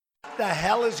the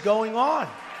hell is going on?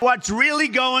 What's really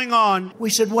going on? We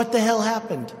said, what the hell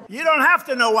happened? You don't have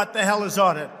to know what the hell is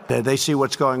on it. They see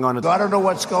what's going on. I don't know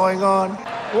what's going on.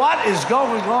 What is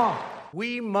going on?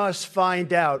 We must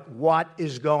find out what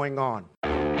is going on.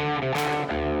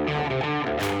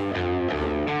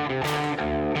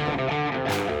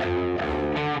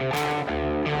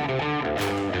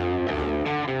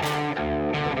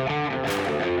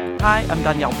 Hi, I'm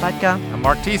Danielle Pletka. I'm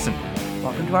Mark Thiessen.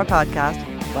 Welcome to our podcast,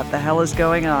 What the Hell is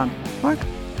Going On? Mark,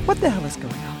 what the hell is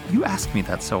going on? You ask me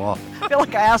that so often. I feel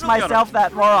like I ask myself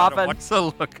that more often.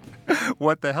 So look,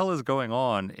 what the hell is going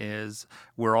on is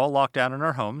we're all locked down in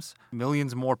our homes.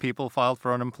 Millions more people filed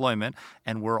for unemployment,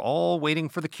 and we're all waiting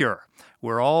for the cure.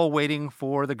 We're all waiting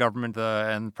for the government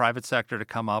and the private sector to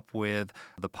come up with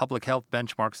the public health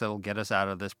benchmarks that will get us out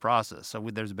of this process. So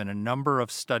there's been a number of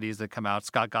studies that come out.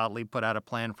 Scott Gottlieb put out a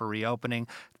plan for reopening.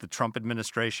 The Trump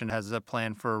administration has a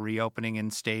plan for reopening in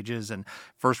stages. And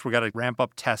first, we got to ramp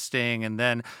up testing. And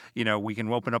then, we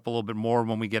can open up a little bit more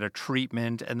when we get a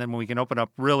treatment. And then when we can open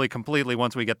up really completely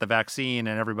once we get the vaccine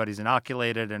and everybody's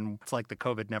inoculated. And it's like the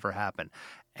COVID never happened.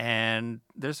 And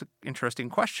there's an interesting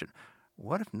question.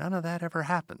 What if none of that ever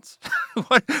happens?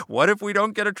 What if we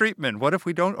don't get a treatment? What if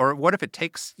we don't? Or what if it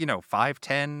takes, 5,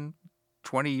 10,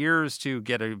 20 years to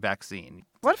get a vaccine?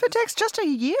 What if it takes just a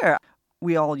year?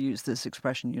 We all use this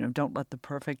expression, don't let the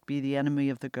perfect be the enemy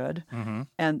of the good. Mm-hmm.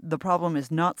 And the problem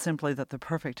is not simply that the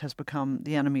perfect has become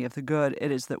the enemy of the good.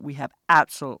 It is that we have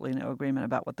absolutely no agreement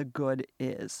about what the good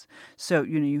is. So,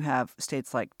 you have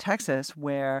states like Texas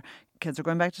where kids are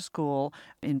going back to school.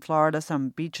 In Florida, some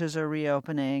beaches are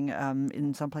reopening.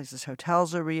 In some places,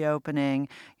 hotels are reopening.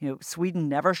 Sweden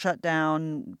never shut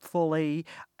down fully.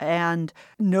 And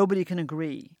nobody can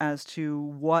agree as to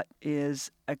what is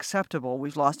acceptable.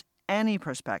 We've lost any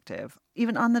perspective,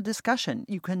 even on the discussion.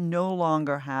 You can no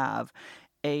longer have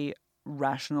a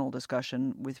rational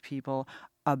discussion with people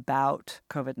about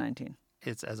COVID-19.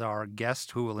 It's, as our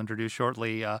guest, who we'll introduce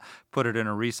shortly, put it in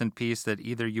a recent piece, that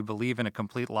either you believe in a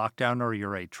complete lockdown or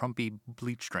you're a Trumpy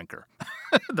bleach drinker.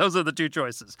 Those are the two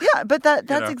choices. Yeah, but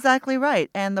that's exactly right.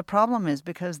 And the problem is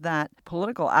because that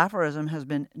political aphorism has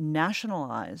been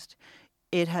nationalized,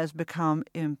 it has become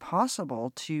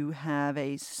impossible to have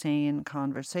a sane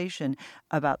conversation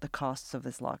about the costs of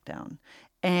this lockdown.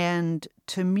 And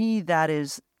to me, that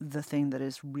is the thing that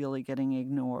is really getting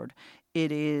ignored.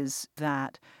 It is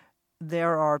that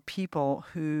there are people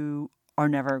who are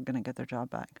never going to get their job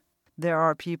back. There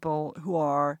are people who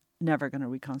are never going to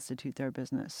reconstitute their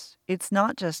business. It's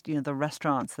not just, the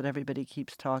restaurants that everybody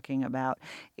keeps talking about.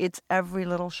 It's every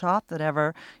little shop that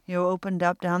ever, opened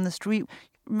up down the street.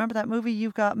 Remember that movie,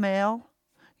 You've Got Mail?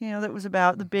 That was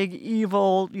about the big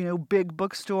evil, big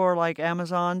bookstore like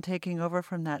Amazon taking over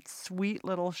from that sweet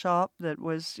little shop that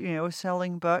was,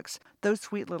 selling books. Those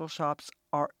sweet little shops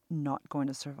are not going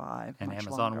to survive. And much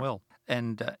Amazon longer. will.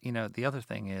 And, the other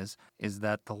thing is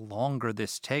that the longer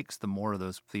this takes, the more of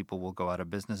those people will go out of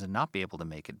business and not be able to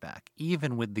make it back,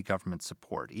 even with the government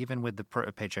support, even with the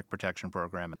Paycheck Protection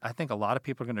Program. I think a lot of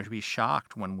people are going to be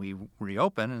shocked when we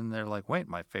reopen and they're like, wait,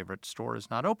 my favorite store is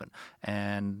not open.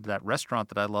 And that restaurant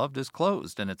that I loved is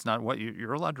closed. And it's not what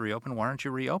you're allowed to reopen. Why aren't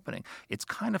you reopening? It's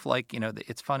kind of like,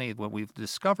 it's funny. What we've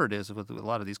discovered is with a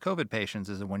lot of these COVID patients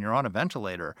is that when you're on a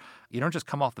ventilator, you don't just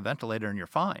come off the ventilator and you're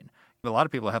fine. A lot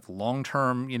of people have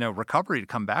long-term, recovery to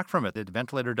come back from it. The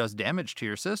ventilator does damage to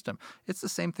your system. It's the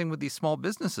same thing with these small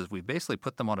businesses. We've basically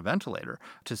put them on a ventilator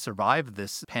to survive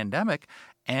this pandemic.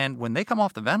 And when they come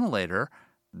off the ventilator,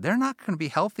 they're not going to be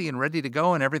healthy and ready to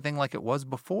go and everything like it was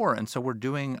before. And so we're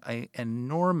doing an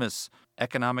enormous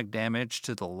economic damage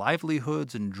to the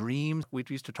livelihoods and dreams. We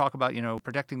used to talk about,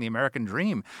 protecting the American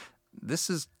dream.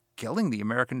 This is killing the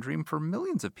American dream for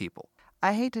millions of people.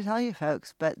 I hate to tell you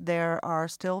folks, but there are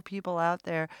still people out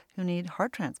there who need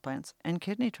heart transplants and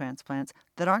kidney transplants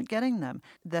that aren't getting them,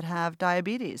 that have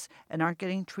diabetes and aren't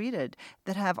getting treated,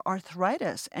 that have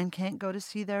arthritis and can't go to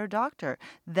see their doctor,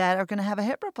 that are going to have a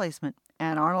hip replacement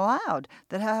and aren't allowed,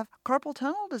 that have carpal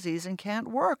tunnel disease and can't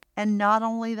work. And not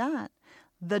only that,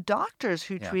 the doctors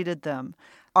who treated them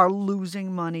are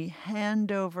losing money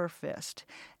hand over fist.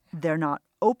 They're not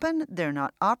open, they're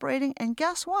not operating, and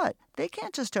guess what? They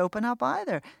can't just open up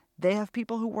either. They have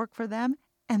people who work for them,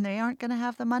 and they aren't going to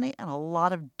have the money, and a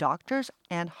lot of doctors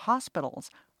and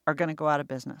hospitals are going to go out of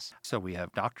business. So we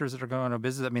have doctors that are going out of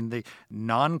business. I mean, the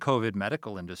non-COVID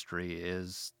medical industry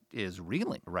is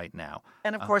reeling right now.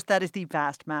 And of course, that is the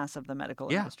vast mass of the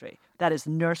medical industry. That is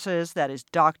nurses, that is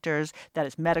doctors, that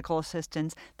is medical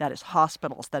assistants, that is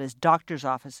hospitals, that is doctors'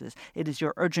 offices. It is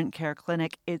your urgent care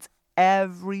clinic. It's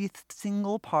every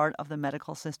single part of the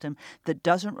medical system that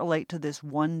doesn't relate to this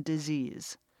one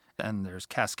disease. And there's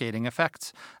cascading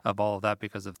effects of all of that,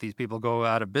 because if these people go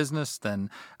out of business, then,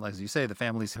 as you say, the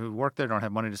families who work there don't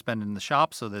have money to spend in the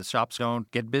shops, so the shops don't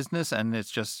get business, and it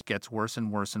just gets worse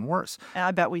and worse and worse. And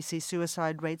I bet we see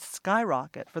suicide rates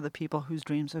skyrocket for the people whose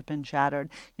dreams have been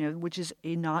shattered, which is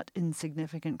a not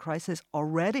insignificant crisis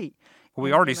already.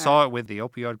 We already saw it with the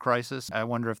opioid crisis. I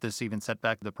wonder if this even set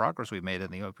back the progress we've made in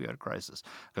the opioid crisis,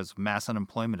 because mass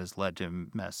unemployment has led to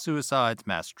mass suicides,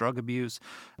 mass drug abuse.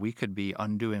 We could be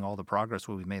undoing all the progress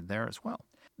we've made there as well.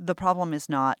 The problem is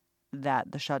not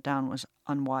that the shutdown was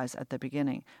unwise at the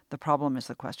beginning. The problem is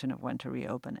the question of when to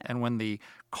reopen it. And when the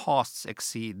costs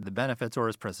exceed the benefits, or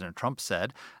as President Trump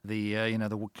said, the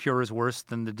cure is worse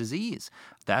than the disease.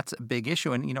 That's a big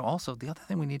issue. And, also the other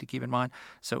thing we need to keep in mind,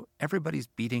 so everybody's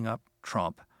beating up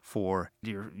Trump for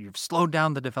you've slowed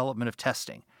down the development of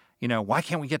testing. Why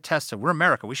can't we get tested? We're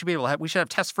America. We should be able to we should have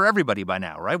tests for everybody by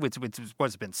now, right? What's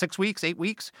it been, 6 weeks, 8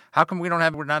 weeks? How come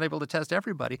we're not able to test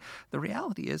everybody? The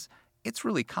reality is, it's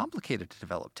really complicated to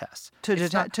develop tests. To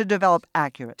develop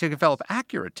accurate. To develop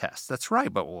accurate tests. That's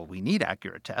right. But we need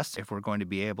accurate tests if we're going to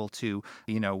be able to,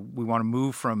 we want to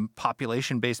move from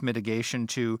population-based mitigation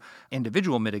to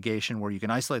individual mitigation, where you can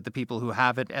isolate the people who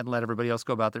have it and let everybody else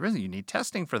go about their business. You need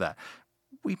testing for that.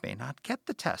 We may not get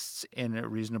the tests in a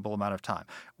reasonable amount of time.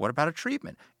 What about a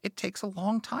treatment? It takes a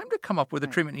long time to come up with a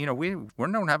treatment. We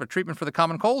don't have a treatment for the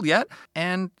common cold yet.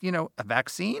 And, a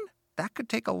vaccine, that could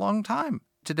take a long time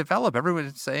to develop. Everyone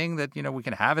is saying that, we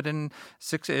can have it in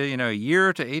a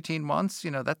year to 18 months.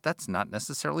 That's not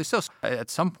necessarily so. At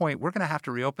some point, we're going to have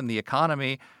to reopen the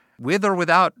economy with or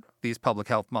without these public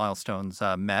health milestones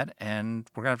met, and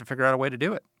we're going to have to figure out a way to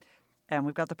do it. And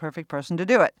we've got the perfect person to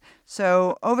do it.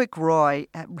 So Avik Roy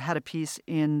had a piece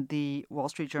in the Wall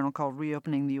Street Journal called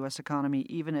Reopening the U.S. Economy,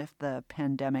 Even If the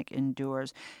Pandemic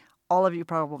Endures. All of you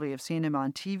probably have seen him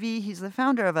on TV. He's the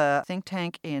founder of a think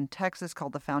tank in Texas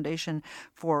called the Foundation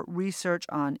for Research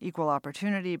on Equal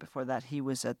Opportunity. Before that, he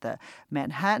was at the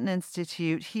Manhattan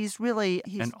Institute. He's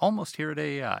and almost here at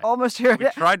AEI. Almost here. We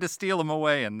tried to steal him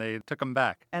away, and they took him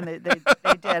back. And they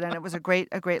did, and it was a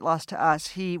great loss to us.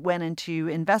 He went into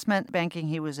investment banking.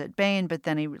 He was at Bain, but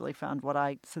then he really found what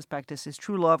I suspect is his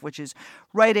true love, which is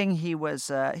writing. He was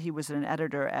an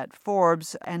editor at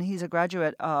Forbes, and he's a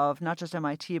graduate of not just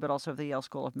MIT, but also of the Yale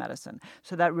School of Medicine.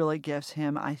 So that really gives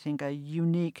him, I think, a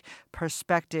unique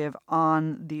perspective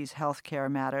on these healthcare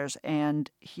matters.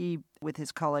 And he, with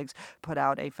his colleagues, put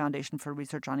out a Foundation for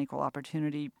Research on Equal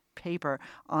Opportunity paper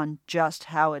on just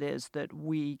how it is that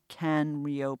we can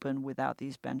reopen without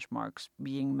these benchmarks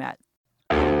being met.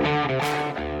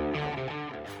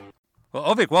 Well,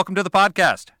 Avik, welcome to the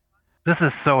podcast. This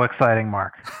is so exciting,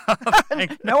 Mark.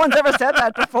 No one's ever said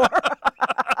that before.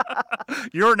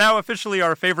 You're now officially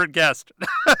our favorite guest.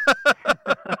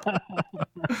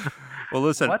 Well,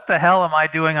 listen. What the hell am I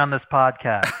doing on this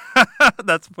podcast?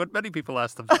 That's what many people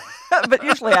ask themselves. But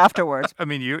usually afterwards. I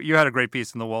mean, you had a great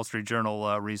piece in the Wall Street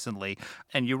Journal recently,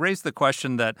 and you raised the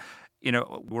question that,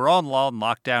 we're all in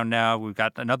lockdown now. We've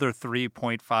got another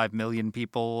 3.5 million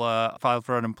people filed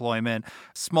for unemployment,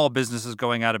 small businesses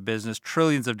going out of business,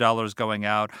 trillions of dollars going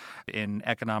out in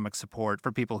economic support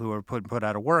for people who are put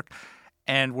out of work.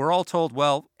 And we're all told,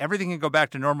 well, everything can go back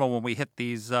to normal when we hit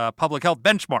these public health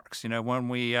benchmarks, when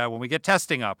we get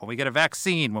testing up, when we get a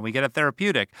vaccine, when we get a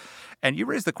therapeutic. And you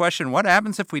raised the question, what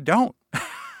happens if we don't?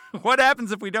 What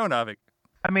happens if we don't, Avik?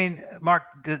 I mean, Mark,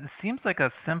 it seems like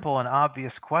a simple and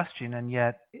obvious question, and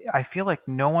yet I feel like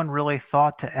no one really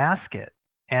thought to ask it.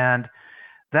 And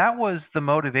that was the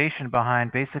motivation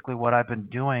behind basically what I've been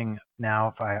doing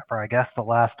now for I guess the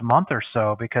last month or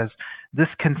so, because this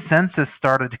consensus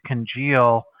started to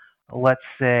congeal, let's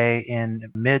say,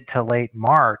 in mid to late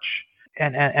March.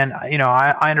 And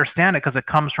I understand it because it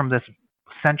comes from this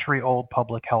century-old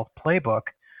public health playbook,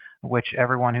 which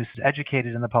everyone who's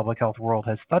educated in the public health world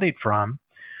has studied from.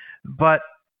 But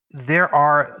there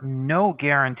are no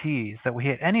guarantees that we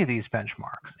hit any of these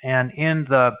benchmarks. And in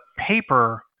the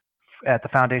paper at the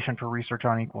Foundation for Research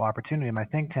on Equal Opportunity, my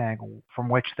think tank, from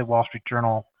which the Wall Street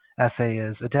Journal essay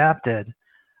is adapted,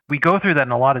 we go through that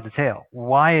in a lot of detail.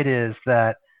 Why it is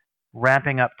that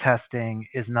ramping up testing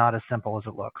is not as simple as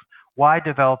it looks. Why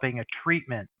developing a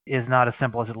treatment is not as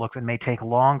simple as it looks and may take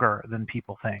longer than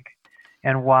people think.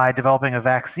 And why developing a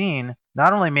vaccine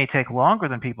not only may take longer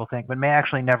than people think, but may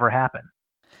actually never happen.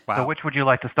 Wow. So which would you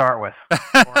like to start with?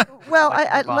 Well,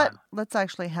 let's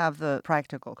actually have the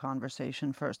practical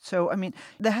conversation first. So, I mean,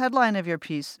 the headline of your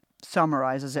piece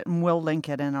summarizes it, and we'll link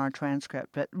it in our transcript,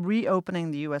 but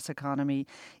reopening the U.S. economy,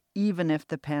 even if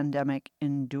the pandemic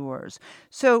endures.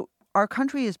 So our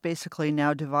country is basically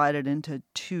now divided into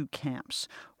two camps.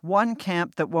 One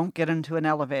camp that won't get into an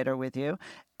elevator with you,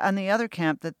 and the other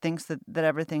camp that thinks that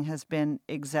everything has been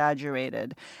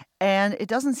exaggerated. And it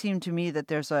doesn't seem to me that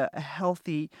there's a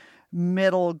healthy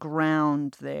middle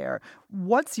ground there.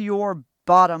 What's your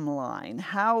bottom line?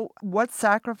 What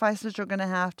sacrifices are going to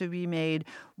have to be made?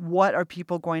 What are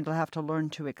people going to have to learn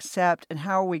to accept? And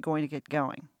how are we going to get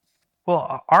going?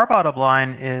 Well, our bottom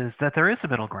line is that there is a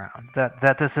middle ground,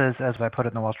 that this is, as I put it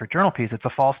in the Wall Street Journal piece, it's a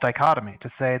false dichotomy to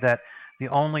say that the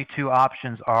only two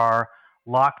options are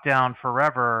lockdown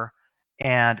forever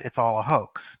and it's all a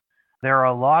hoax. There are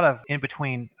a lot of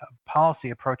in-between policy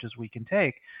approaches we can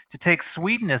take. To take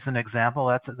Sweden as an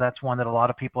example, that's one that a lot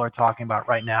of people are talking about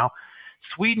right now.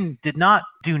 Sweden did not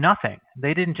do nothing.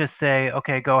 They didn't just say,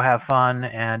 okay, go have fun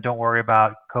and don't worry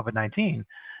about COVID-19.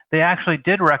 They actually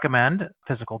did recommend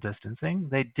physical distancing.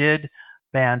 They did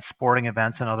ban sporting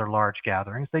events and other large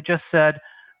gatherings. They just said,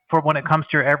 for when it comes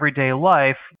to your everyday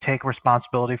life, take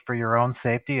responsibility for your own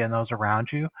safety and those around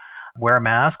you. Wear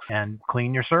masks and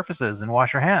clean your surfaces and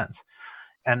wash your hands.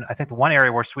 And I think the one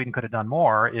area where Sweden could have done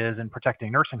more is in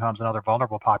protecting nursing homes and other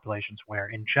vulnerable populations where,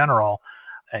 in general,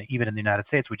 even in the United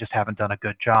States, we just haven't done a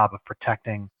good job of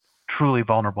protecting truly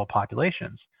vulnerable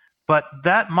populations. But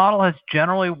that model has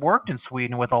generally worked in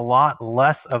Sweden with a lot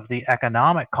less of the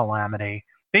economic calamity.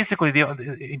 Basically, the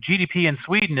GDP in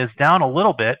Sweden is down a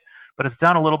little bit, but it's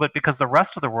down a little bit because the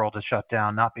rest of the world is shut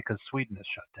down, not because Sweden is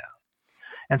shut down.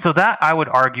 And so that, I would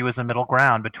argue, is a middle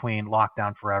ground between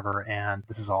lockdown forever and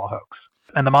this is all a hoax.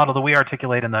 And the model that we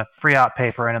articulate in the Free Out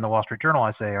paper and in the Wall Street Journal,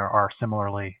 I say, are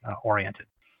similarly oriented.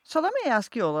 So let me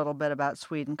ask you a little bit about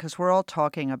Sweden, because we're all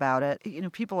talking about it.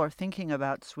 People are thinking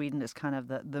about Sweden as kind of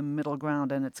the middle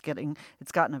ground, and it's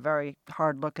gotten a very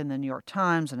hard look in the New York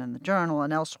Times and in the Journal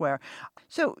and elsewhere.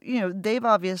 So, they've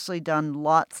obviously done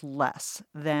lots less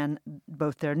than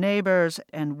both their neighbors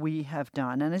and we have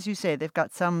done. And as you say, they've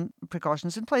got some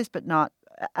precautions in place, but not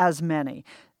as many.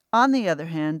 On the other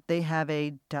hand, they have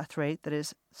a death rate that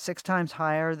is 6 times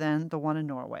higher than the one in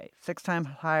Norway, 6 times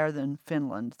higher than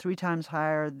Finland, 3 times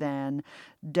higher than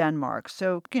Denmark.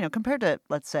 So, compared to,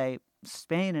 let's say,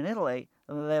 Spain and Italy,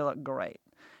 they look great.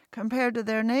 Compared to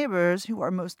their neighbors who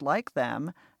are most like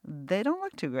them, they don't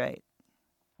look too great.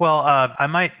 Well, I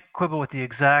might quibble with the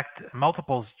exact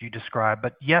multiples you described,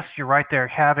 but yes, you're right there,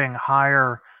 having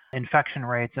higher infection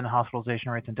rates and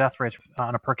hospitalization rates and death rates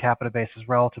on a per capita basis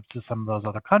relative to some of those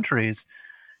other countries,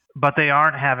 but they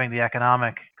aren't having the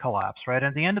economic collapse, right? And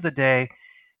at the end of the day,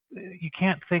 you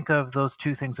can't think of those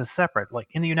two things as separate. Like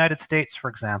in the United States, for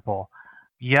example,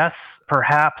 yes,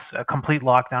 perhaps a complete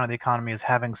lockdown of the economy is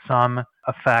having some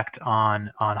effect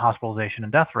on hospitalization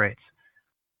and death rates.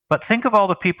 But think of all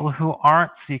the people who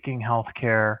aren't seeking health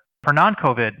care for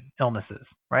non-COVID illnesses,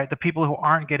 right? The people who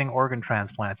aren't getting organ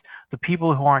transplants, the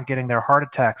people who aren't getting their heart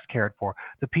attacks cared for,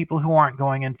 the people who aren't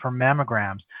going in for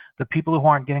mammograms, the people who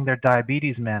aren't getting their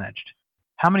diabetes managed.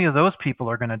 How many of those people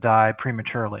are going to die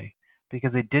prematurely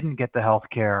because they didn't get the health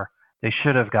care they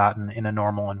should have gotten in a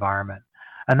normal environment?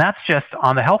 And that's just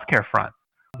on the healthcare front.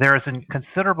 There is a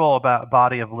considerable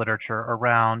body of literature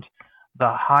around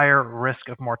the higher risk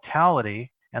of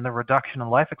mortality and the reduction in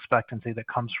life expectancy that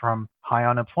comes from high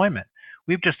unemployment.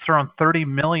 We've just thrown 30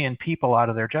 million people out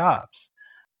of their jobs.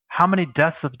 How many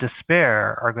deaths of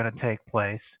despair are going to take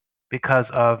place because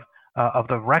of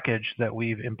the wreckage that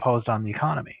we've imposed on the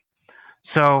economy?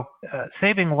 So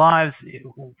saving lives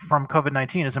from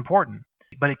COVID-19 is important,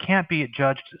 but it can't be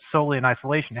judged solely in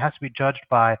isolation. It has to be judged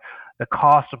by the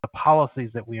cost of the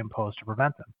policies that we impose to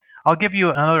prevent them. I'll give you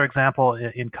another example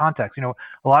in context.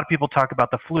 A lot of people talk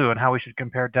about the flu and how we should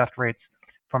compare death rates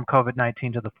from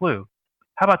COVID-19 to the flu.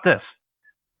 How about this?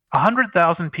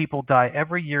 100,000 people die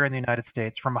every year in the United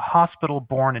States from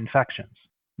hospital-borne infections,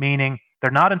 meaning they're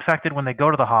not infected when they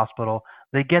go to the hospital.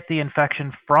 They get the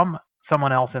infection from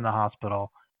someone else in the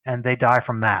hospital, and they die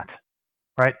from that,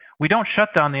 right? We don't shut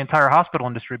down the entire hospital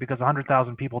industry because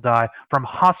 100,000 people die from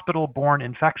hospital-borne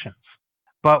infections.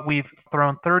 But we've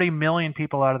thrown 30 million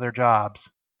people out of their jobs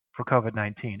for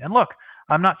COVID-19. And look,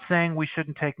 I'm not saying we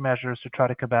shouldn't take measures to try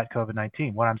to combat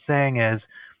COVID-19. What I'm saying is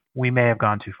we may have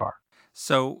gone too far.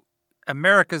 So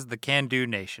America's the can-do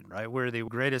nation, right? We're the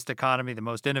greatest economy, the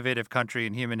most innovative country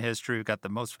in human history. We've got the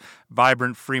most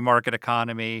vibrant free market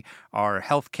economy. Our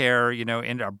healthcare,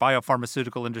 and our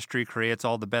biopharmaceutical industry creates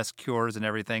all the best cures and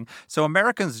everything. So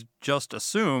Americans just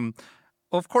assume,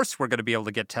 well, of course we're going to be able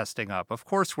to get testing up. Of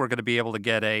course we're going to be able to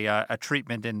get a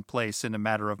treatment in place in a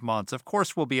matter of months. Of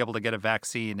course we'll be able to get a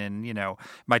vaccine in, it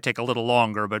might take a little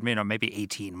longer, but maybe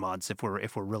 18 months if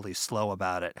we're really slow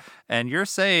about it. And you're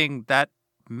saying that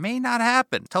may not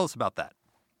happen. Tell us about that.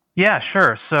 Yeah,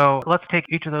 sure. So let's take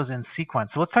each of those in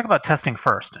sequence. So let's talk about testing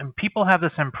first. And people have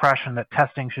this impression that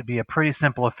testing should be a pretty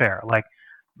simple affair. Like,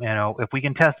 if we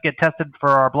can get tested for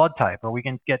our blood type, or we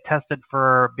can get tested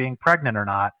for being pregnant or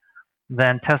not,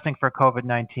 then testing for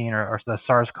COVID-19 or the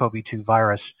SARS-CoV-2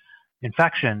 virus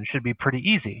infection should be pretty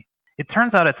easy. It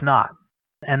turns out it's not.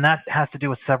 And that has to do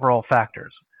with several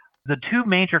factors. The two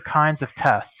major kinds of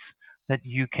tests that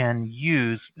you can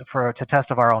use to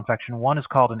test a viral infection, one is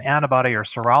called an antibody or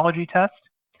serology test,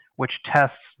 which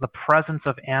tests the presence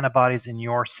of antibodies in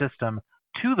your system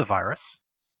to the virus.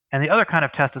 And the other kind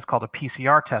of test is called a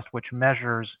PCR test, which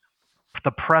measures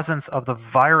the presence of the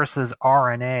virus's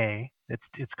RNA,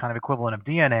 it's kind of equivalent of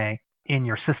DNA, in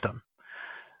your system.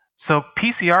 So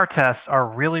PCR tests are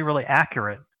really, really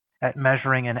accurate at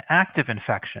measuring an active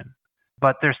infection.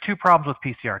 But there's two problems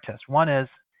with PCR tests. One is,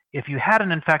 if you had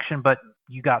an infection but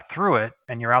you got through it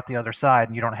and you're out the other side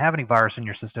and you don't have any virus in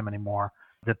your system anymore,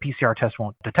 the PCR test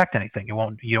won't detect anything. You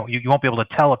won't be able to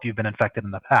tell if you've been infected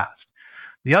in the past.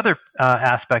 The other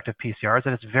aspect of PCR is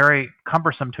that it's very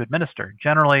cumbersome to administer.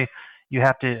 Generally, you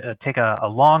have to take a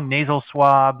long nasal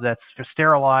swab that's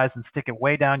sterilized and stick it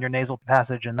way down your nasal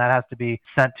passage, and that has to be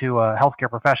sent to a healthcare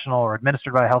professional or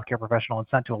administered by a healthcare professional and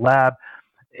sent to a lab.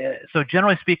 So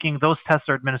generally speaking, those tests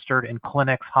are administered in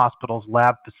clinics, hospitals,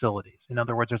 lab facilities. In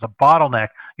other words, there's a bottleneck.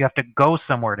 You have to go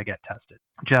somewhere to get tested,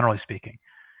 generally speaking.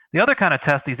 The other kind of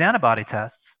test, these antibody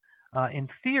tests, in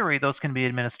theory, those can be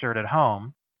administered at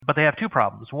home, but they have two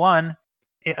problems. One,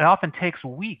 it often takes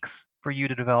weeks for you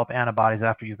to develop antibodies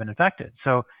after you've been infected.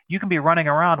 So you can be running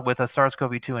around with a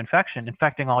SARS-CoV-2 infection,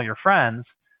 infecting all your friends,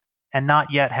 and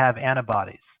not yet have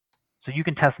antibodies. So you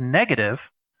can test negative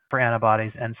for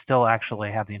antibodies and still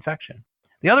actually have the infection.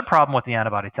 The other problem with the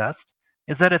antibody test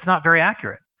is that it's not very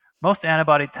accurate. Most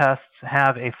antibody tests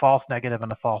have a false negative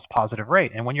and a false positive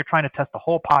rate. And when you're trying to test the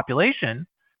whole population,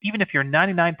 even if you're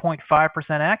 99.5%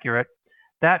 accurate,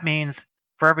 that means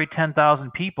for every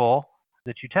 10,000 people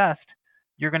that you test,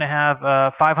 you're going to have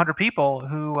 500 people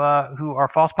who are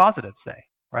false positives, say,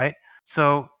 right?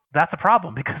 So that's a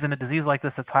problem, because in a disease like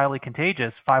this that's highly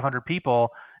contagious, 500 people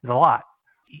is a lot.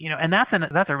 And that's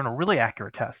a really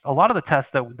accurate test. A lot of the tests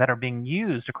that are being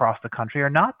used across the country are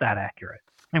not that accurate.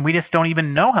 And we just don't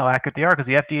even know how accurate they are, because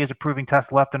the FDA is approving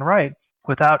tests left and right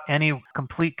without any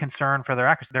complete concern for their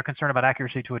accuracy. They're concerned about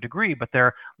accuracy to a degree, but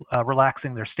they're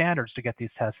relaxing their standards to get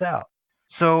these tests out.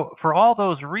 So for all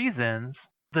those reasons,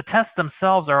 the tests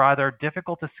themselves are either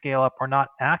difficult to scale up or not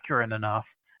accurate enough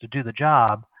to do the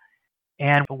job.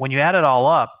 And when you add it all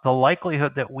up, the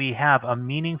likelihood that we have a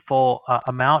meaningful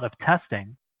amount of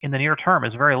testing in the near term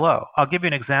is very low. I'll give you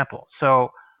an example.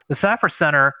 So the Saffir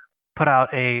Center put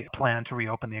out a plan to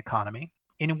reopen the economy,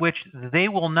 in which they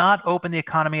will not open the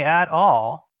economy at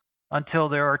all until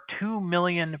there are 2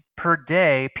 million per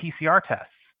day PCR tests.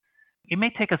 It may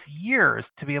take us years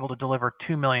to be able to deliver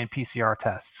 2 million PCR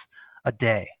tests a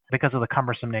day because of the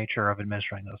cumbersome nature of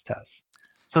administering those tests.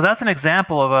 So that's an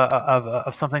example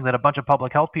of something that a bunch of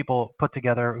public health people put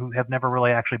together who have never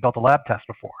really actually built a lab test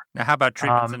before. Now, how about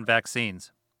treatments and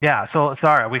vaccines? Yeah, so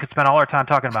sorry, we could spend all our time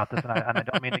talking about this, and I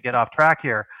don't mean to get off track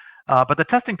here. But the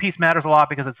testing piece matters a lot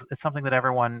because it's something that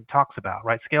everyone talks about,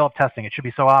 right? Scale of testing, it should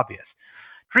be so obvious.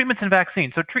 Treatments and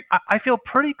vaccines. So I feel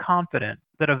pretty confident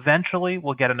that eventually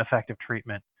we'll get an effective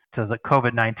treatment to the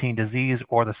COVID-19 disease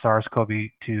or the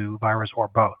SARS-CoV-2 virus or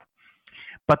both.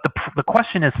 But the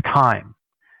question is time.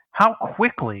 How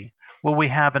quickly will we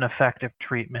have an effective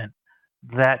treatment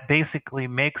that basically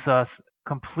makes us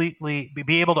completely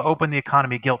be able to open the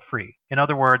economy guilt-free? In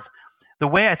other words, the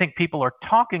way I think people are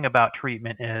talking about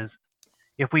treatment is,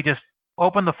 if we just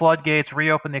open the floodgates,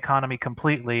 reopen the economy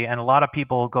completely, and a lot of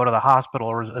people go to the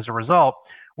hospital as a result,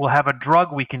 we'll have a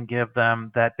drug we can give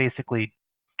them that basically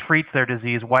treats their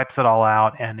disease, wipes it all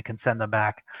out, and can send them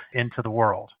back into the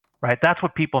world, right? That's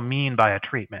what people mean by a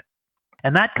treatment.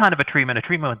 And that kind of a treatment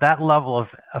with that level of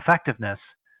effectiveness,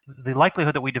 the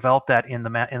likelihood that we develop that in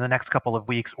the next couple of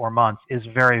weeks or months is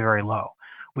very, very low.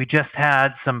 We just had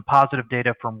some positive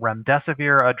data from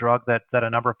remdesivir, a drug that a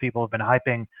number of people have been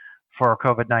hyping for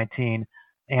COVID-19.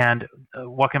 And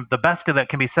the best that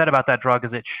can be said about that drug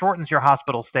is it shortens your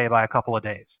hospital stay by a couple of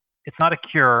days. It's not a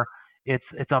cure.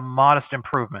 It's a modest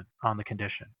improvement on the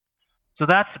condition. So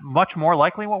that's much more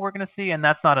likely what we're going to see, and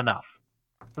that's not enough.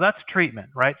 So that's treatment,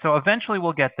 right? So eventually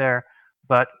we'll get there,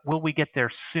 but will we get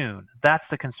there soon? That's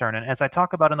the concern. And as I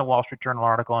talk about in the Wall Street Journal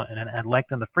article and at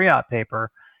length in the Freot paper,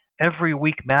 every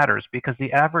week matters, because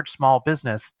the average small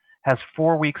business has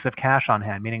 4 weeks of cash on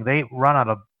hand, meaning they run out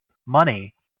of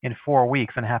money in 4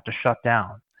 weeks and have to shut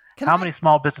down. How many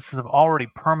small businesses have already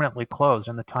permanently closed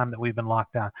in the time that we've been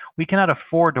locked down? We cannot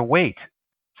afford to wait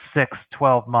 6,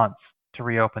 12 months to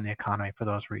reopen the economy for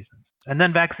those reasons. And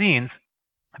then vaccines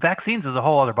is a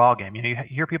whole other ballgame. You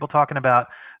hear people talking about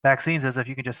vaccines as if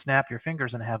you can just snap your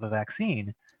fingers and have a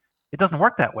vaccine. It doesn't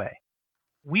work that way.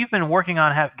 We've been working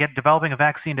on developing a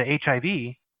vaccine to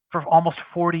HIV for almost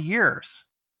 40 years,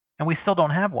 and we still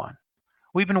don't have one.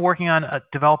 We've been working on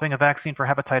developing a vaccine for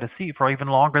hepatitis C for even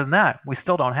longer than that. We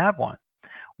still don't have one.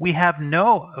 We have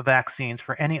no vaccines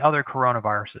for any other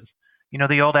coronaviruses.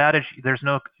 The old adage, there's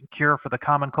no cure for the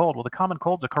common cold. Well, the common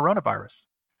cold's a coronavirus.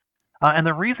 And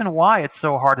the reason why it's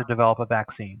so hard to develop a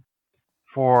vaccine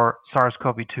for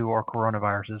SARS-CoV-2 or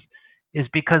coronaviruses is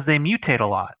because they mutate a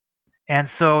lot. And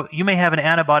so you may have an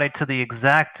antibody to the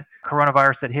exact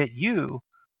coronavirus that hit you,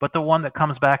 but the one that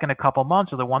comes back in a couple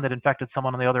months or the one that infected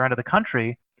someone on the other end of the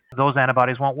country, those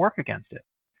antibodies won't work against it.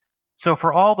 So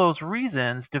for all those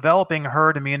reasons, developing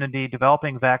herd immunity,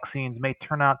 developing vaccines may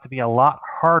turn out to be a lot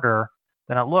harder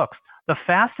than it looks. The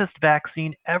fastest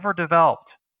vaccine ever developed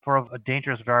for a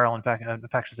dangerous viral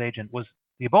infectious agent was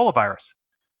the Ebola virus.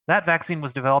 That vaccine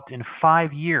was developed in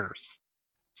 5 years.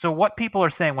 So what people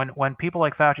are saying when people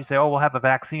like Fauci say, we'll have a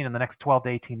vaccine in the next 12 to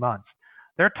 18 months,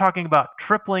 they're talking about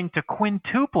tripling to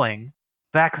quintupling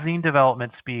vaccine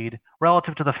development speed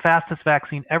relative to the fastest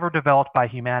vaccine ever developed by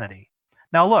humanity.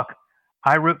 Now look,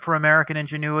 I root for American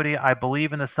ingenuity. I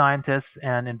believe in the scientists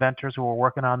and inventors who are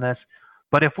working on this.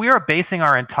 But if we are basing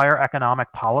our entire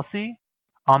economic policy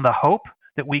on the hope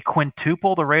that we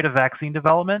quintuple the rate of vaccine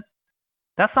development,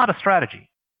 that's not a strategy.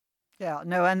 Yeah,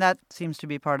 no, and that seems to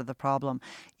be part of the problem,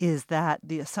 is that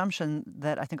the assumption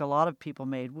that I think a lot of people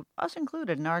made, us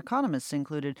included and our economists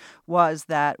included, was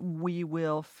that we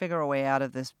will figure a way out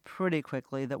of this pretty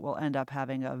quickly, that we'll end up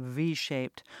having a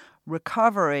V-shaped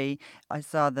recovery. I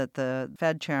saw that the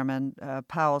Fed chairman,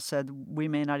 Powell, said we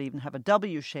may not even have a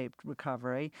W-shaped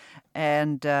recovery.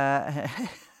 And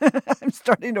I'm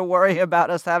starting to worry about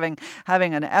us having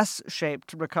an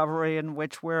S-shaped recovery in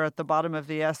which we're at the bottom of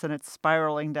the S and it's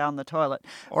spiraling down the toilet.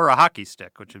 Or a hockey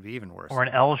stick, which would be even worse. Or an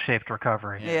L-shaped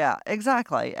recovery. Yeah,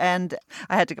 exactly. And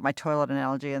I had to get my toilet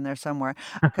analogy in there somewhere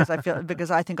because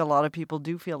I think a lot of people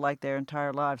do feel like their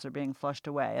entire lives are being flushed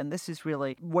away. And this is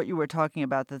really what you were talking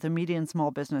about, that the median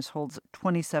small business holds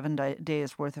 27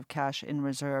 days worth of cash in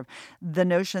reserve. The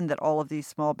notion that all of these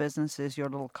small businesses, your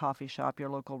little coffee shop, your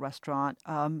local restaurant,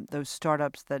 those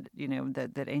startups that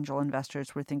that angel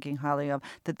investors were thinking highly of,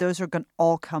 that those are going to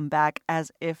all come back as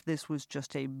if this was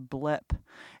just a blip.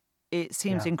 It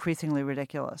seems increasingly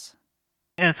ridiculous.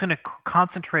 And it's going to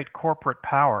concentrate corporate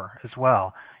power as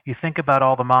well. You think about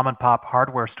all the mom and pop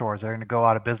hardware stores that are going to go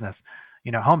out of business.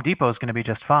 Home Depot is going to be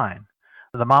just fine.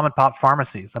 The mom and pop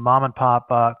pharmacies, the mom and pop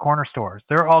corner stores,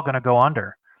 they're all going to go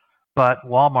under. But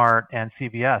Walmart and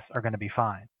CVS are going to be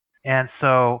fine. And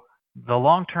so the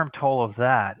long-term toll of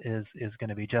that is going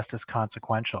to be just as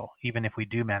consequential, even if we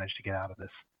do manage to get out of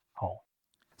this hole.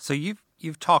 So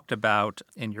you've talked about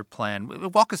in your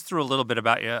plan. Walk us through a little bit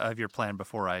of your plan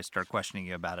before I start questioning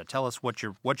you about it. Tell us what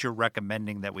you're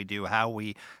recommending that we do, how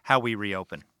we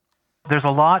reopen. There's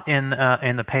a lot in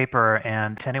the paper,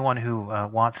 and to anyone who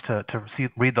wants to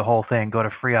read the whole thing, go to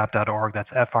freopp.org. That's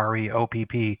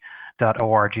FREOPP.org.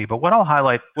 But what I'll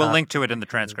highlight... We'll link to it in the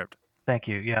transcript. Thank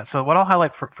you. Yeah. So what I'll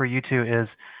highlight for you two is,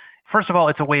 first of all,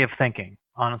 it's a way of thinking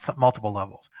on multiple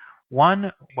levels.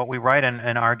 One, what we write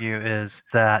and argue is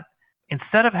that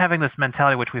instead of having this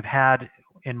mentality, which we've had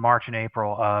in March and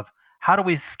April, of how do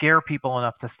we scare people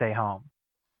enough to stay home,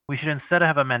 we should instead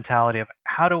have a mentality of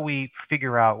how do we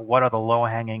figure out what are the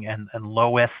low-hanging and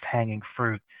lowest hanging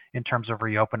fruit in terms of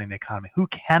reopening the economy. Who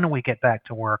can we get back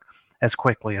to work as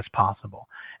quickly as possible?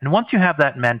 And once you have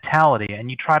that mentality and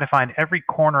you try to find every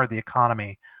corner of the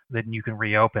economy that you can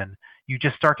reopen, you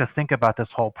just start to think about this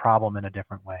whole problem in a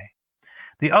different way.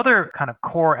 The other kind of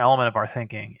core element of our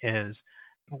thinking is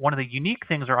one of the unique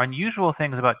things or unusual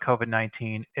things about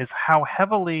COVID-19 is how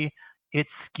heavily it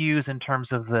skews in terms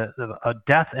of the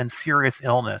death and serious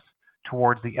illness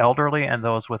towards the elderly and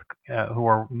those with who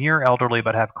are near elderly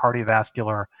but have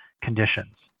cardiovascular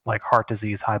conditions like heart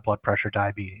disease, high blood pressure,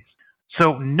 diabetes.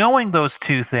 So knowing those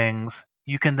two things,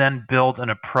 you can then build an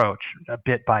approach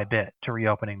bit by bit to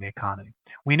reopening the economy.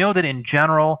 We know that in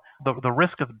general, the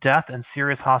risk of death and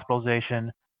serious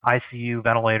hospitalization, ICU,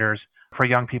 ventilators for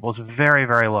young people is very,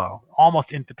 very low,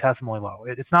 almost infinitesimally low.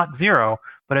 It's not zero,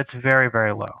 but it's very,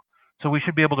 very low. So we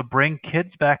should be able to bring kids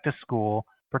back to school,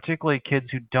 particularly kids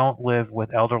who don't live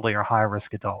with elderly or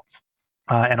high-risk adults.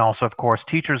 And also, of course,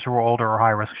 teachers who are older or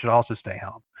high-risk should also stay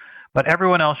home. But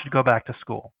everyone else should go back to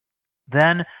school.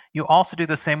 Then you also do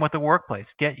the same with the workplace.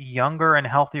 Get younger and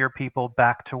healthier people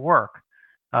back to work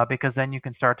because then you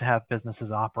can start to have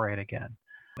businesses operate again.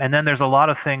 And then there's a lot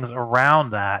of things around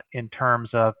that in terms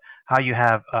of how you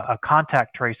have a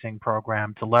contact tracing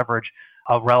program to leverage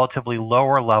a relatively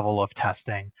lower level of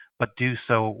testing, but do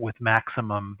so with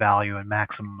maximum value and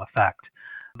maximum effect.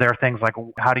 There are things like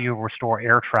how do you restore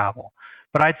air travel?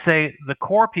 But I'd say the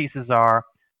core pieces are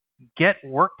get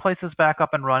workplaces back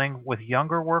up and running with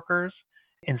younger workers,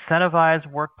 incentivize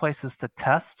workplaces to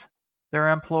test their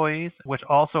employees, which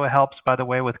also helps, by the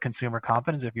way, with consumer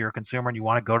confidence. If you're a consumer and you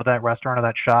want to go to that restaurant or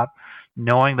that shop,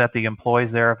 knowing that the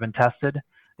employees there have been tested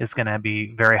is going to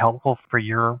be very helpful for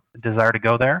your desire to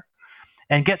go there.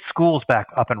 And get schools back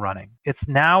up and running. It's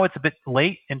a bit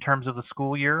late in terms of the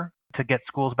school year to get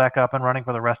schools back up and running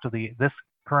for the rest of this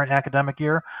current academic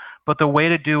year. But the way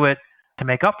to do it to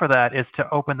make up for that is to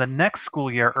open the next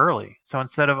school year early. So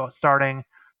instead of starting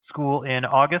school in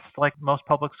August, like most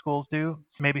public schools do,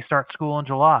 maybe start school in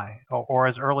July or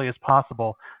as early as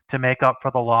possible to make up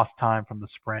for the lost time from the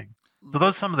spring. So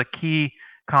those are some of the key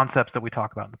concepts that we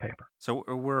talk about in the paper. So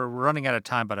we're running out of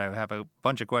time, but I have a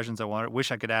bunch of questions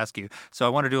wish I could ask you. So I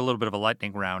want to do a little bit of a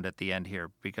lightning round at the end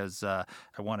here because I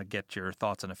want to get your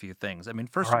thoughts on a few things. I mean,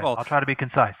 first of all, I'll try to be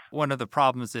concise. One of the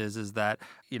problems is that,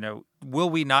 will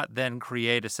we not then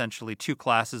create essentially two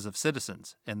classes of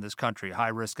citizens in this country, high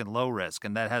risk and low risk?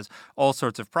 And that has all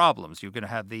sorts of problems. You're going to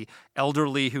have the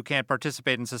elderly who can't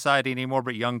participate in society anymore,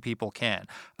 but young people can.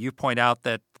 You point out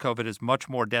that COVID is much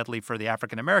more deadly for the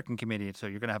African American community, so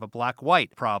you're going to have a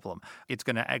black-white problem. It's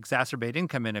going to exacerbate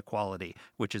income inequality,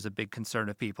 which is a big concern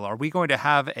of people. Are we going to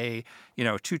have a,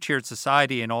 two-tiered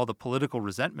society and all the political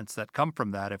resentments that come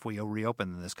from that if we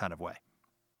reopen in this kind of way?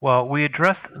 Well, we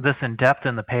addressed this in depth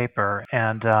in the paper,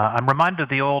 and I'm reminded of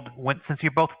the old, since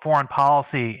you're both foreign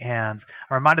policy hands,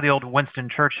 I'm reminded of the old Winston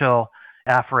Churchill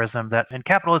aphorism that in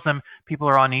capitalism, people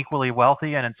are unequally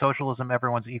wealthy, and in socialism,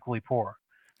 everyone's equally poor.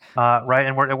 Right?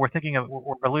 And we're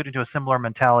alluding to a similar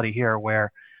mentality here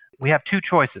where we have two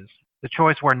choices. The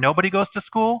choice where nobody goes to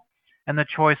school and the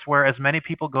choice where as many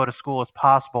people go to school as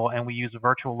possible and we use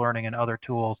virtual learning and other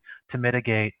tools to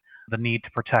mitigate the need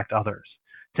to protect others.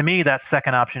 To me, that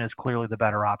second option is clearly the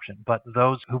better option. But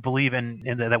those who believe in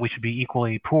that we should be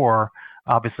equally poor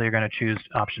obviously are going to choose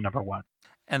option number one.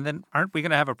 And then aren't we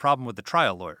going to have a problem with the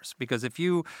trial lawyers? Because if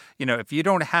you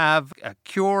don't have a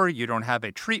cure, you don't have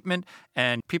a treatment,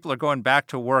 and people are going back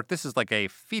to work, this is like a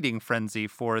feeding frenzy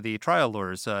for the trial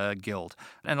lawyers guild.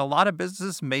 And a lot of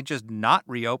businesses may just not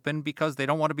reopen because they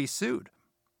don't want to be sued.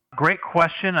 Great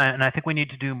question, and I think we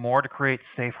need to do more to create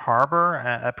safe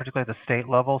harbor, particularly at the state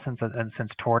level, since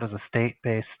TORT is a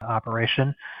state-based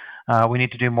operation. We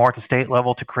need to do more at the state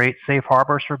level to create safe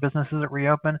harbors for businesses that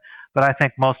reopen. But I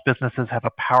think most businesses have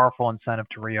a powerful incentive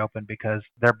to reopen because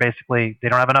they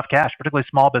don't have enough cash, particularly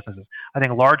small businesses. I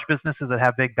think large businesses that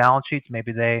have big balance sheets,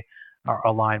 maybe they are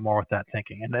aligned more with that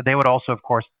thinking. And they would also, of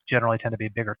course, generally tend to be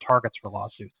bigger targets for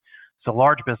lawsuits. So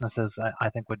large businesses, I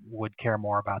think, would care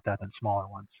more about that than smaller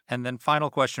ones. And then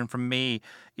final question from me,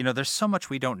 there's so much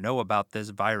we don't know about this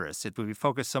virus. We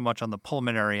focus so much on the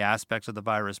pulmonary aspects of the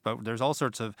virus, but there's all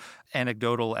sorts of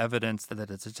anecdotal evidence that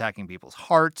it's attacking people's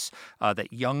hearts,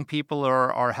 that young people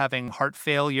are having heart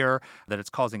failure, that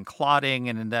it's causing clotting,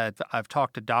 and that I've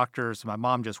talked to doctors. My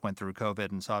mom just went through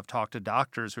COVID, and so I've talked to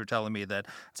doctors who are telling me that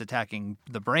it's attacking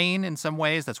the brain in some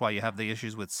ways. That's why you have the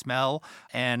issues with smell,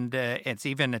 and it's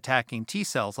even attacking T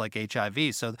cells like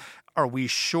HIV. So are we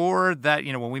sure that,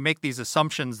 when we make these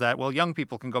assumptions that, young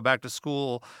people can go back to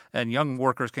school and young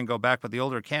workers can go back, but the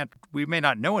older can't, we may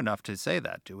not know enough to say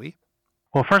that, do we?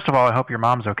 Well, first of all, I hope your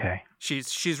mom's okay.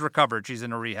 She's recovered. She's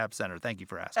in a rehab center. Thank you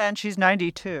for asking. And she's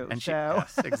 92. And so.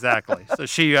 Yes, exactly. So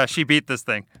she beat this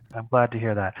thing. I'm glad to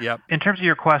hear that. Yep. In terms of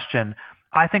your question,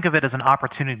 I think of it as an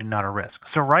opportunity, not a risk.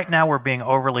 So right now we're being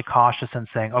overly cautious and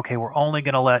saying, okay, we're only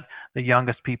going to let the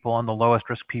youngest people and the lowest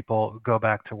risk people go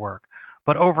back to work.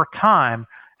 But over time,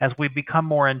 as we become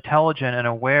more intelligent and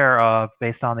aware of,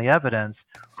 based on the evidence,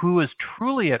 who is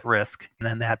truly at risk,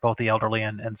 and that both the elderly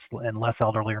and less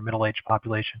elderly or middle-aged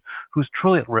population, who's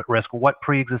truly at risk, what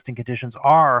pre-existing conditions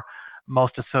are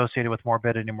most associated with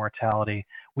morbidity and mortality,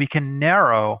 we can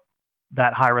narrow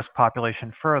that high-risk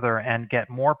population further and get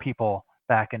more people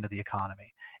back into the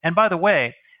economy. And by the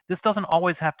way, this doesn't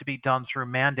always have to be done through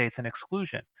mandates and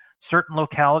exclusion. Certain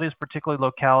localities, particularly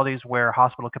localities where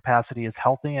hospital capacity is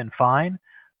healthy and fine,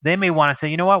 they may want to say,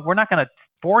 you know what, we're not going to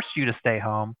force you to stay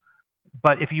home,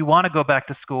 but if you want to go back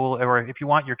to school, or if you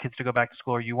want your kids to go back to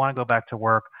school, or you want to go back to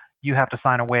work, you have to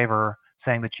sign a waiver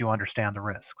saying that you understand the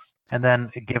risks, and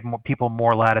then give people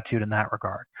more latitude in that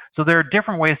regard. So there are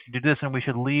different ways to do this, and we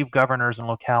should leave governors and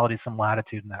localities some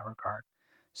latitude in that regard.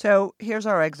 So here's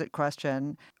our exit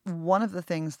question. One of the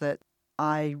things that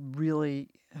I really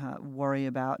worry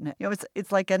about.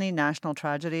 It's like any national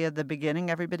tragedy. At the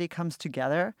beginning, everybody comes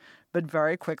together, but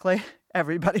very quickly,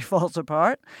 everybody falls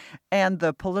apart. And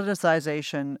the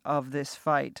politicization of this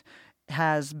fight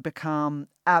has become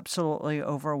absolutely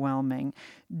overwhelming.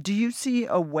 Do you see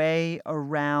a way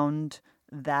around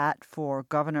that for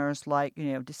governors like,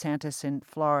 DeSantis in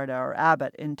Florida or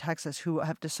Abbott in Texas, who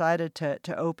have decided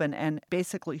to open, and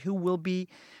basically who will be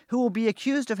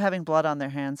accused of having blood on their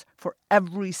hands for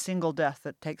every single death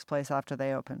that takes place after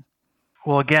they open?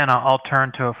 Well, again, I'll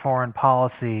turn to a foreign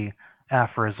policy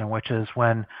aphorism, which is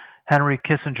when Henry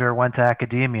Kissinger went to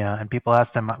academia and people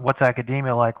asked him, what's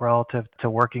academia like relative to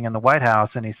working in the White House?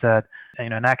 And he said,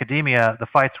 in academia, the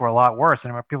fights were a lot worse.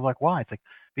 And people are like, why? It's like,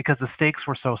 because the stakes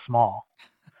were so small.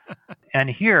 And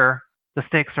here, the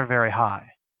stakes are very high.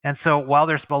 And so while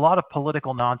there's a lot of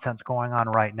political nonsense going on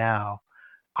right now,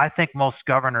 I think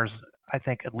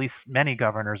at least many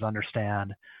governors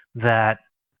understand that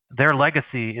their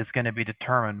legacy is going to be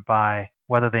determined by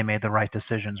whether they made the right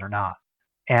decisions or not.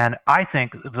 And I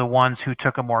think the ones who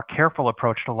took a more careful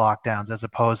approach to lockdowns, as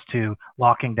opposed to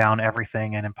locking down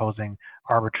everything and imposing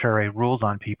arbitrary rules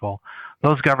on people,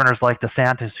 those governors like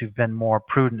DeSantis who've been more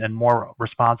prudent and more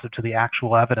responsive to the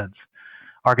actual evidence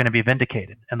are going to be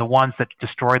vindicated. And the ones that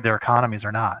destroyed their economies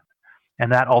are not.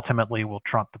 And that ultimately will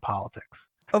trump the politics.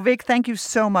 Avik, thank you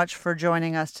so much for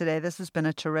joining us today. This has been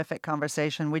a terrific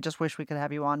conversation. We just wish we could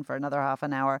have you on for another half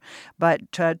an hour. But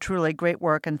truly great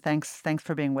work, and thanks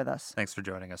for being with us. Thanks for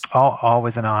joining us.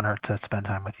 Always an honor to spend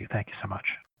time with you. Thank you so much.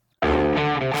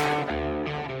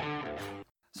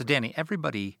 So, Danny,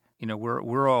 everybody,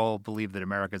 we're all believe that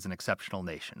America is an exceptional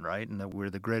nation, right? And that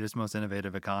we're the greatest, most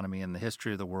innovative economy in the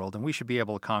history of the world, and we should be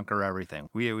able to conquer everything.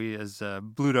 We as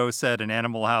Bluto said in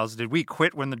Animal House, did we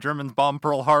quit when the Germans bombed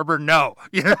Pearl Harbor? No,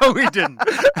 we didn't.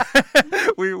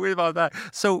 we about that.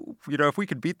 So, if we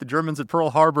could beat the Germans at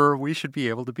Pearl Harbor, we should be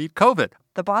able to beat COVID.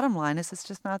 The bottom line is it's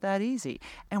just not that easy,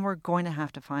 and we're going to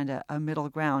have to find a middle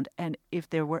ground. And if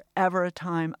there were ever a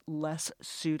time less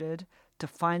suited to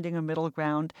finding a middle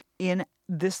ground in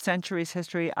this century's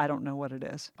history, I don't know what it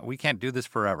is. We can't do this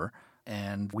forever.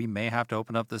 And we may have to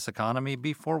open up this economy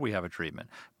before we have a treatment,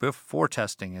 before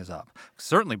testing is up.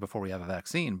 Certainly before we have a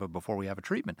vaccine, but before we have a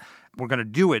treatment. We're going to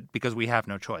do it because we have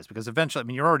no choice. Because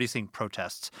eventually, you're already seeing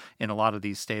protests in a lot of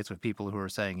these states with people who are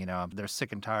saying, they're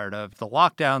sick and tired of the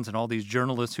lockdowns and all these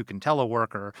journalists who can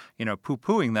telework are,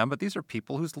 poo-pooing them. But these are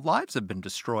people whose lives have been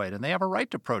destroyed and they have a right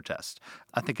to protest.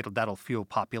 I think that'll fuel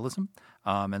populism.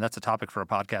 And that's a topic for a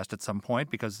podcast at some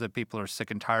point because the people are sick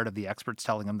and tired of the experts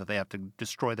telling them that they have to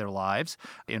destroy their lives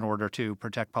in order to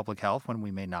protect public health when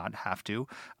we may not have to.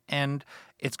 And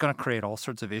it's going to create all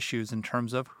sorts of issues in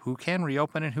terms of who can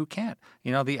reopen and who can't.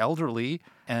 The elderly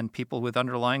and people with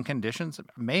underlying conditions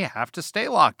may have to stay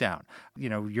locked down.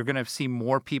 You're going to see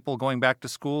more people going back to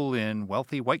school in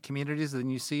wealthy white communities than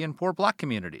you see in poor black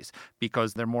communities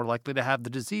because they're more likely to have the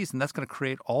disease. And that's going to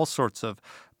create all sorts of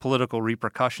political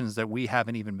repercussions that we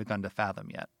haven't even begun to fathom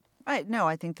yet. Right. No,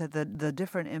 I think that the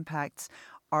different impacts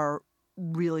are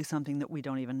really something that we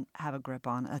don't even have a grip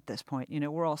on at this point.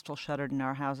 We're all still shuttered in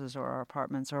our houses or our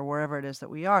apartments or wherever it is that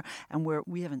we are, and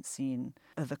we haven't seen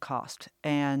the cost.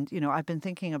 And, I've been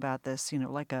thinking about this,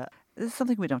 this is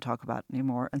something we don't talk about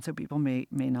anymore, and so people may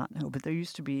not know, but there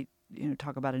used to be,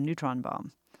 talk about a neutron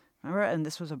bomb. Remember? And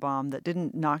this was a bomb that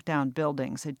didn't knock down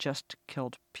buildings, it just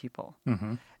killed people.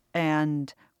 Mm-hmm.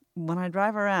 And when I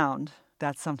drive around,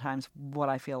 that's sometimes what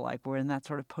I feel like. We're in that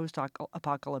sort of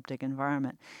post-apocalyptic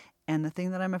environment. And the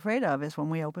thing that I'm afraid of is when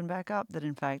we open back up, that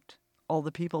in fact, all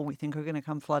the people we think are going to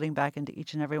come flooding back into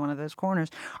each and every one of those corners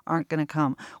aren't going to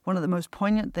come. One of the most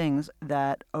poignant things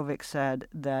that Avik said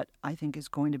that I think is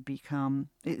going to become,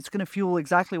 it's going to fuel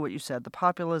exactly what you said, the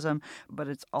populism, but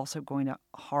it's also going to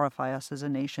horrify us as a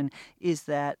nation, is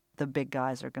that the big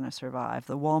guys are going to survive.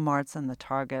 The Walmarts and the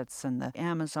Targets and the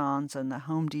Amazons and the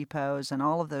Home Depots and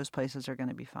all of those places are going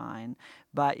to be fine.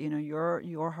 But,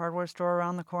 your hardware store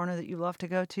around the corner that you love to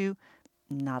go to,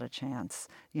 not a chance.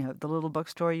 The little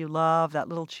bookstore you love, that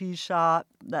little cheese shop,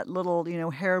 that little,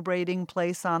 hair braiding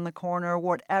place on the corner,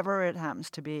 whatever it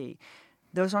happens to be,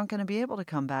 those aren't going to be able to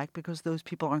come back because those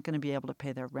people aren't going to be able to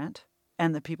pay their rent.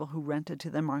 And the people who rented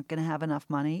to them aren't going to have enough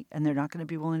money, and they're not going to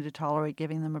be willing to tolerate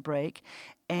giving them a break.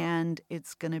 And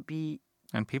it's going to be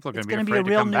And people are going to be afraid to come back. It's going to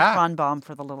be a real neutron bomb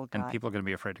for the little guy. And people are going to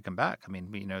be afraid to come back.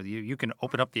 You can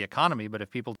open up the economy, but if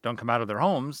people don't come out of their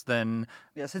homes, then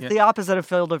yes, it's the opposite of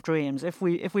Field of Dreams. If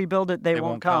we build it, they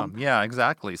won't come. Yeah,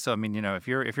 exactly. So if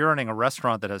you're running a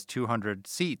restaurant that has 200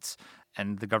 seats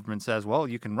And the government says, well,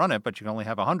 you can run it, but you can only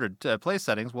have 100 place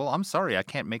settings. Well, I'm sorry, I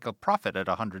can't make a profit at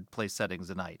 100 place settings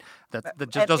a night. That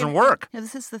just doesn't work.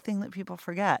 This is the thing that people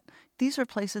forget. These are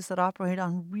places that operate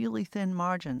on really thin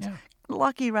margins. Yeah.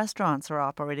 Lucky restaurants are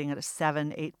operating at a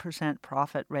 7-8%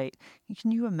 profit rate.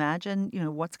 Can you imagine,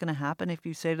 what's going to happen if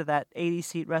you say to that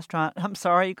 80-seat restaurant, I'm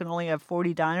sorry, you can only have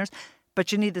 40 diners,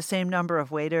 but you need the same number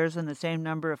of waiters and the same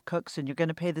number of cooks, and you're going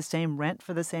to pay the same rent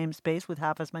for the same space with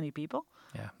half as many people?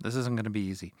 Yeah, this isn't going to be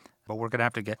easy. But we're going to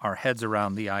have to get our heads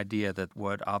around the idea that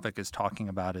what Avik is talking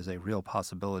about is a real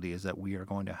possibility, is that we are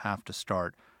going to have to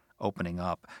start opening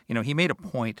up. He made a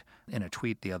point in a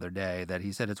tweet the other day that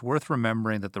he said it's worth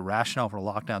remembering that the rationale for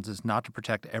lockdowns is not to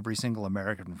protect every single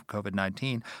American from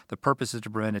COVID-19. The purpose is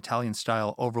to prevent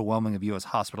Italian-style overwhelming of U.S.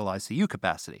 hospital ICU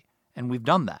capacity. And we've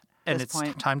done that. And it's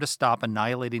time to stop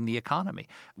annihilating the economy.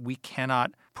 We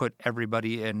cannot put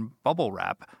everybody in bubble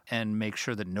wrap and make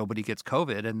sure that nobody gets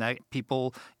COVID and that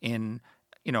people in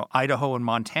Idaho and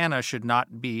Montana should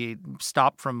not be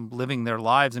stopped from living their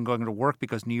lives and going to work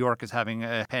because New York is having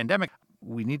a pandemic.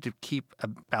 We need to keep a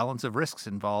balance of risks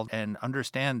involved and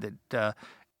understand that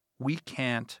we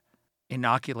can't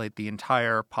inoculate the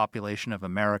entire population of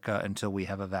America until we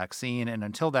have a vaccine. And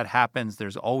until that happens,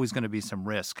 there's always going to be some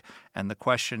risk. And the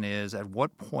question is, at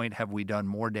what point have we done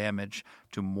more damage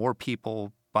to more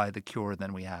people by the cure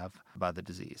than we have by the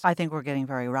disease? I think we're getting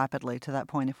very rapidly to that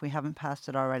point if we haven't passed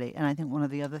it already. And I think one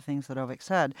of the other things that Avik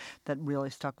said that really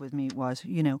stuck with me was,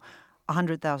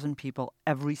 100,000 people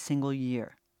every single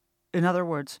year. In other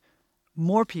words,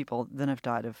 more people than have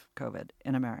died of COVID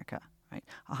in America. Right,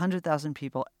 100,000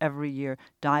 people every year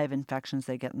die of infections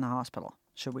they get in the hospital.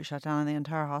 Should we shut down the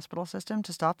entire hospital system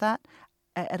to stop that?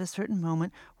 At a certain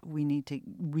moment, we need to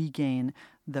regain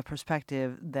the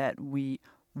perspective that we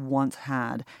once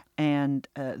had, and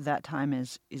that time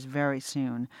is very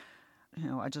soon.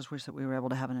 I just wish that we were able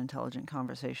to have an intelligent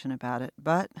conversation about it,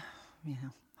 but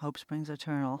hope springs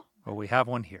eternal. Well, we have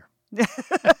one here.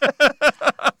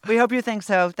 We hope you think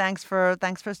so. Thanks for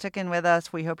sticking with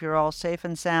us. We hope you're all safe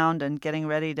and sound and getting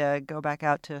ready to go back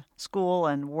out to school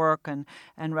and work and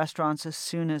restaurants as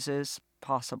soon as is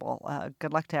possible.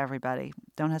 Good luck to everybody.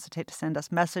 Don't hesitate to send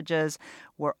us messages.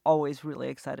 We're always really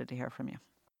excited to hear from you.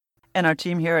 And our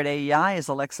team here at AEI is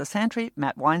Alexa Santry,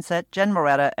 Matt Weinset, Jen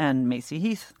Moretta, and Macy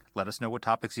Heath. Let us know what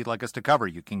topics you'd like us to cover.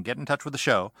 You can get in touch with the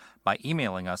show by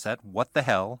emailing us at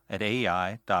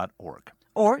whatthehell@aei.org.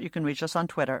 Or you can reach us on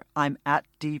Twitter. I'm at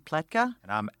 @dpletka.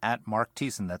 And I'm at Mark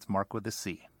Thiessen. That's Mark with a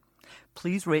C.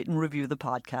 Please rate and review the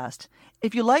podcast.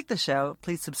 If you like the show,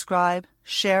 please subscribe,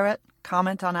 share it,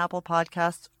 comment on Apple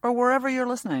Podcasts, or wherever you're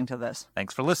listening to this.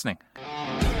 Thanks for listening.